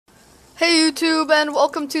Hey YouTube, and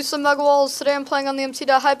welcome to some Mega Walls. Today I'm playing on the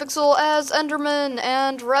MC.Hypixel as Enderman,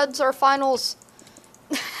 and Reds are finals.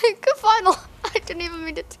 Good final. I didn't even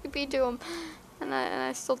mean to TP to him, and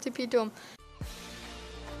I still TP to him.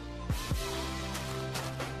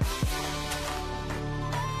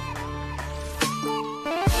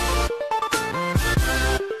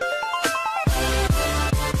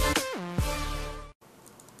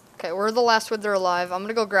 Okay, we're the last Wither alive. I'm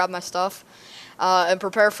gonna go grab my stuff and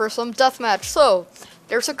prepare for some deathmatch. So,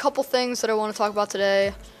 there's a couple things that I want to talk about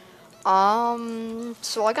today.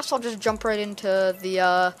 So I guess I'll just jump right into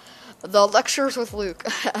the lectures with Luke.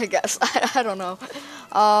 I guess I don't know.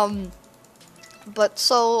 But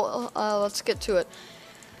so let's get to it.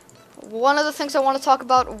 One of the things I want to talk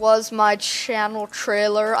about was my channel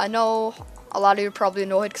trailer. I know a lot of you probably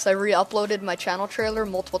know it because I re-uploaded my channel trailer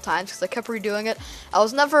multiple times because I kept redoing it. I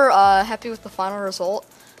was never happy with the final result,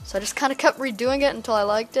 so I just kind of kept redoing it until I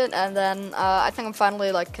liked it, and then I think I'm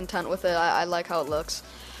finally like content with it. I like how it looks.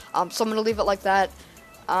 So I'm gonna leave it like that.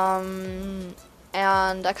 And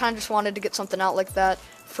I kind of just wanted to get something out like that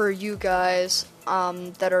for you guys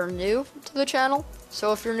that are new to the channel.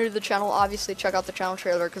 So if you're new to the channel, obviously check out the channel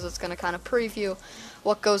trailer because it's gonna kind of preview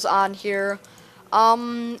what goes on here.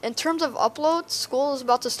 In terms of uploads, school is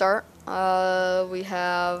about to start. We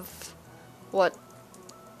have, what,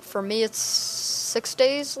 for me it's 6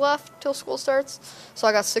 days left till school starts. So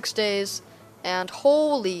I got 6 days, and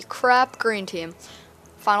holy crap, green team.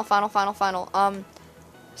 Final.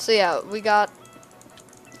 So yeah, we got,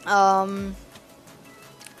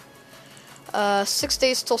 6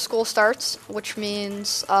 days till school starts, which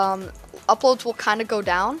means, uploads will kind of go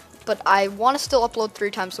down. But I want to still upload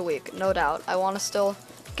 3 times a week, no doubt. I want to still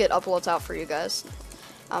get uploads out for you guys.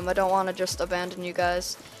 I don't want to just abandon you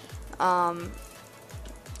guys,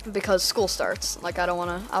 because school starts. Like I don't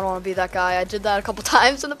want to be that guy. I did that a couple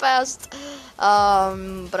times in the past,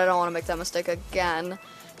 but I don't want to make that mistake again.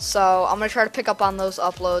 So I'm gonna try to pick up on those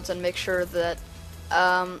uploads and make sure that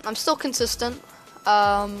I'm still consistent.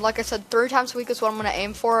 Like I said, 3 times a week is what I'm gonna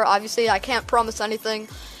aim for. Obviously, I can't promise anything.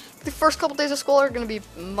 The first couple days of school are going to be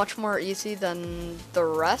much more easy than the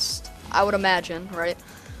rest, I would imagine, right?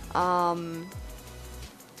 But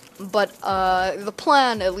the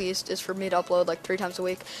plan, at least, is for me to upload like 3 times a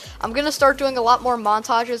week. I'm going to start doing a lot more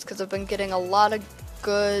montages because I've been getting a lot of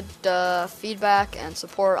good feedback and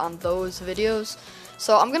support on those videos.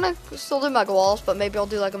 So I'm going to still do Mega Walls, but maybe I'll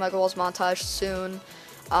do like a Mega Walls montage soon.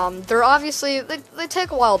 They're obviously, they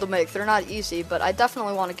take a while to make. They're not easy, but I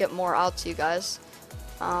definitely want to get more out to you guys.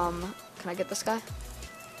 Can I get this guy?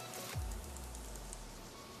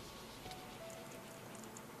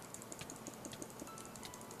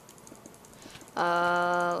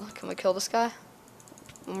 Can we kill this guy?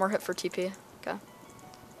 One more hit for TP. Okay. I'm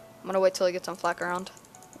gonna wait till he gets on flat ground.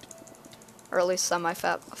 Or at least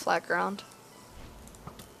semi-flat ground.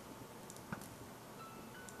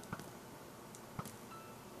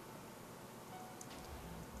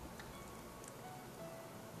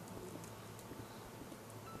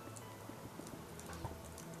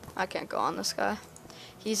 I can't go on this guy.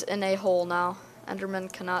 He's in a hole now.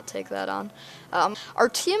 Enderman cannot take that on. Our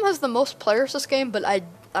team has the most players this game, but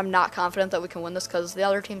I'm not confident that we can win this because the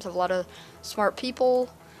other teams have a lot of smart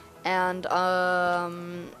people, and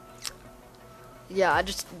yeah, I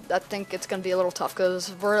think it's gonna be a little tough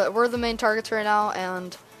because we're the main targets right now,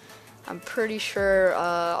 and I'm pretty sure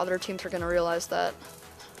other teams are gonna realize that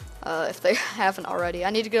if they haven't already.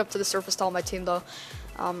 I need to get up to the surface to help my team though.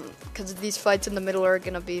 Because these fights in the middle are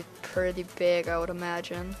going to be pretty big, I would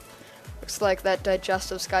imagine. Looks like that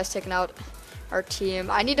digestive guy's taking out our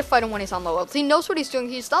team. I need to fight him when he's on low health. He knows what he's doing.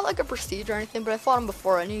 He's not like a prestige or anything, but I fought him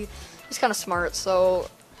before, and he's kind of smart.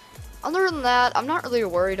 So, other than that, I'm not really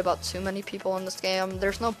worried about too many people in this game.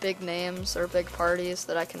 There's no big names or big parties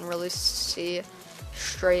that I can really see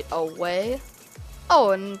straight away.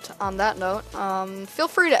 Oh, and on that note, feel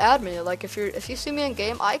free to add me. Like if you see me in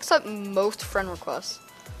game, I accept most friend requests.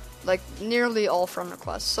 Like nearly all friend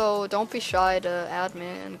requests. So don't be shy to add me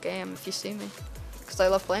in game if you see me, because I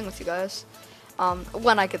love playing with you guys.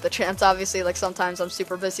 When I get the chance, obviously. Like sometimes I'm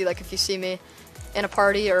super busy. Like if you see me in a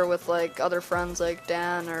party or with like other friends like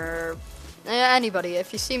Dan or anybody,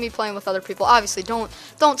 if you see me playing with other people, obviously don't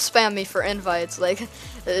spam me for invites. Like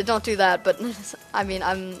don't do that. But I mean,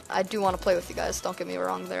 I do want to play with you guys. Don't get me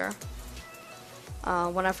wrong there.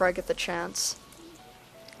 Whenever I get the chance.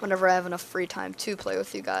 Whenever I have enough free time to play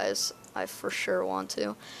with you guys, I for sure want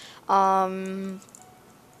to.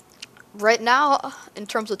 Right now, in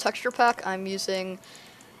terms of texture pack, I'm using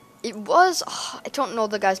It was, I don't know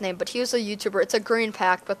the guy's name, but he was a YouTuber. It's a green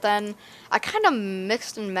pack, but then I kind of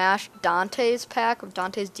mixed and mashed Dante's pack,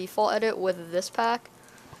 Dante's default edit, with this pack.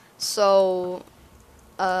 So,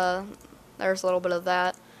 there's a little bit of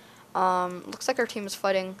that. Looks like our team is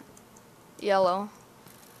fighting yellow,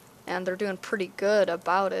 and they're doing pretty good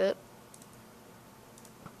about it.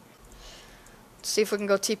 Let's see if we can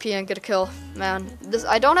go TP and get a kill. Man,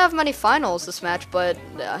 I don't have many finals this match, but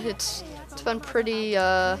it's been pretty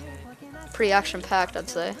action-packed, I'd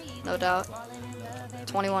say, no doubt.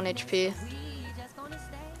 21 HP.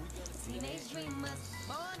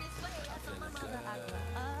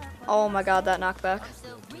 Oh my god, that knockback.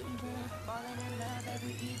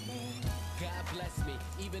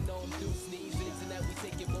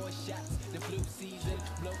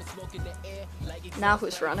 Now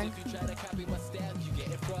who's running?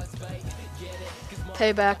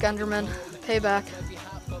 Payback, Enderman. Payback.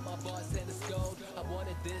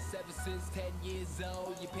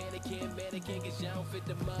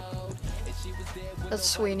 That's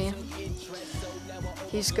Sweeney.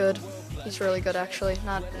 He's good. He's really good, actually.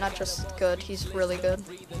 Not just good, he's really good.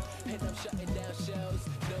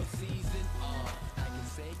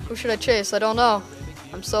 Who should I chase? I don't know.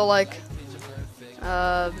 I'm so like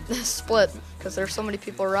split because there's so many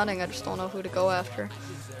people running. I just don't know who to go after.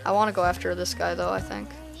 I want to go after this guy though, I think,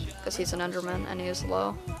 because he's an Enderman and he is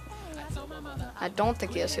low. I don't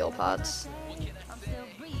think he has heal pods.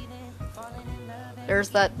 There's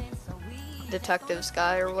that detectives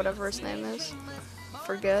guy or whatever his name is.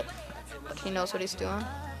 Forget, but he knows what he's doing.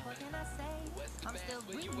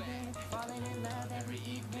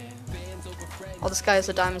 Oh, this guy has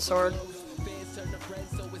a diamond sword.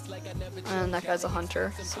 And that guy's a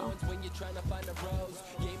hunter, so.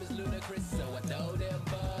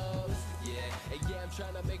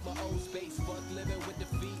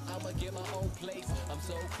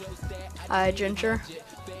 Hi, Ginger.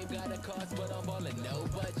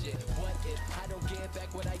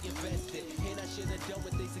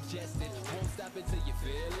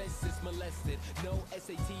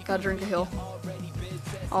 Gotta drink a heal.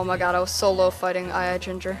 Oh my god, I was so low fighting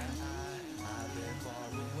Ginger.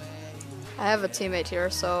 I have a teammate here,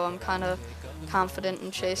 so I'm kind of confident in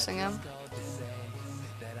chasing him.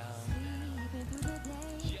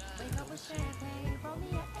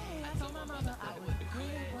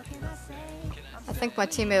 I think my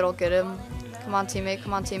teammate will get him. Come on, teammate.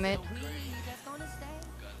 Come on, teammate.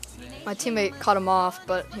 My teammate cut him off,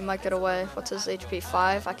 but he might get away. What's his HP?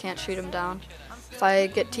 5? I can't shoot him down. If I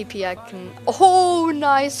get TP, I can... Oh,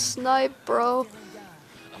 nice snipe, bro.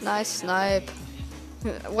 Nice snipe.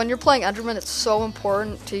 When you're playing Enderman, it's so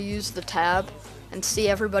important to use the tab and see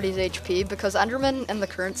everybody's HP, because Enderman in the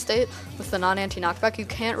current state, with the non-anti-knockback, you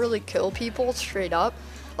can't really kill people straight up.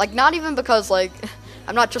 Like, not even because, like,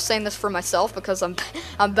 I'm not just saying this for myself because I'm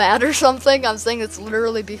bad or something. I'm saying it's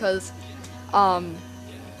literally because, Enderman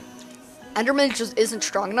just isn't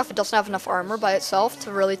strong enough. It doesn't have enough armor by itself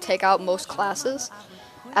to really take out most classes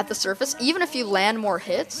at the surface. Even if you land more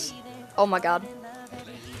hits, oh my god.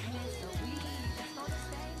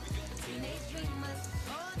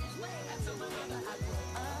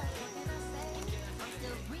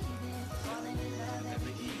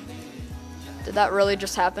 Did that really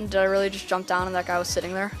just happen? Did I really just jump down and that guy was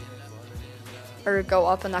sitting there? Or go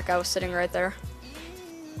up and that guy was sitting right there?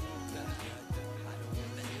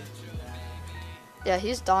 Yeah,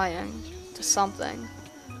 he's dying to something.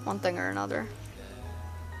 One thing or another.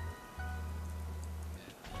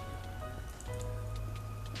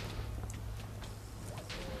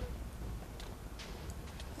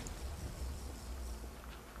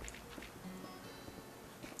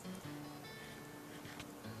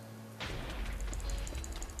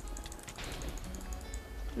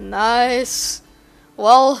 Nice.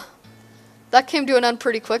 Well, that came to an end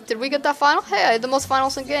pretty quick. Did we get that final? Hey, I had the most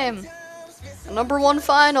finals in game. #1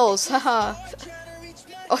 finals. Haha.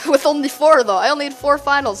 With only 4 though. I only had 4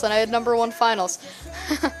 finals and I had #1 finals.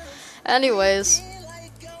 Anyways,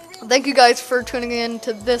 thank you guys for tuning in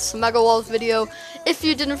to this Mega Walls video. If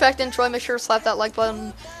you did in fact enjoy, make sure to slap that like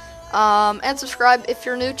button. And subscribe if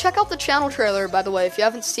you're new. Check out the channel trailer, by the way, if you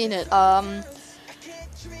haven't seen it.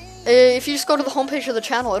 If you just go to the homepage of the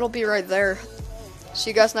channel, it'll be right there.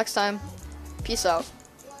 See you guys next time. Peace out.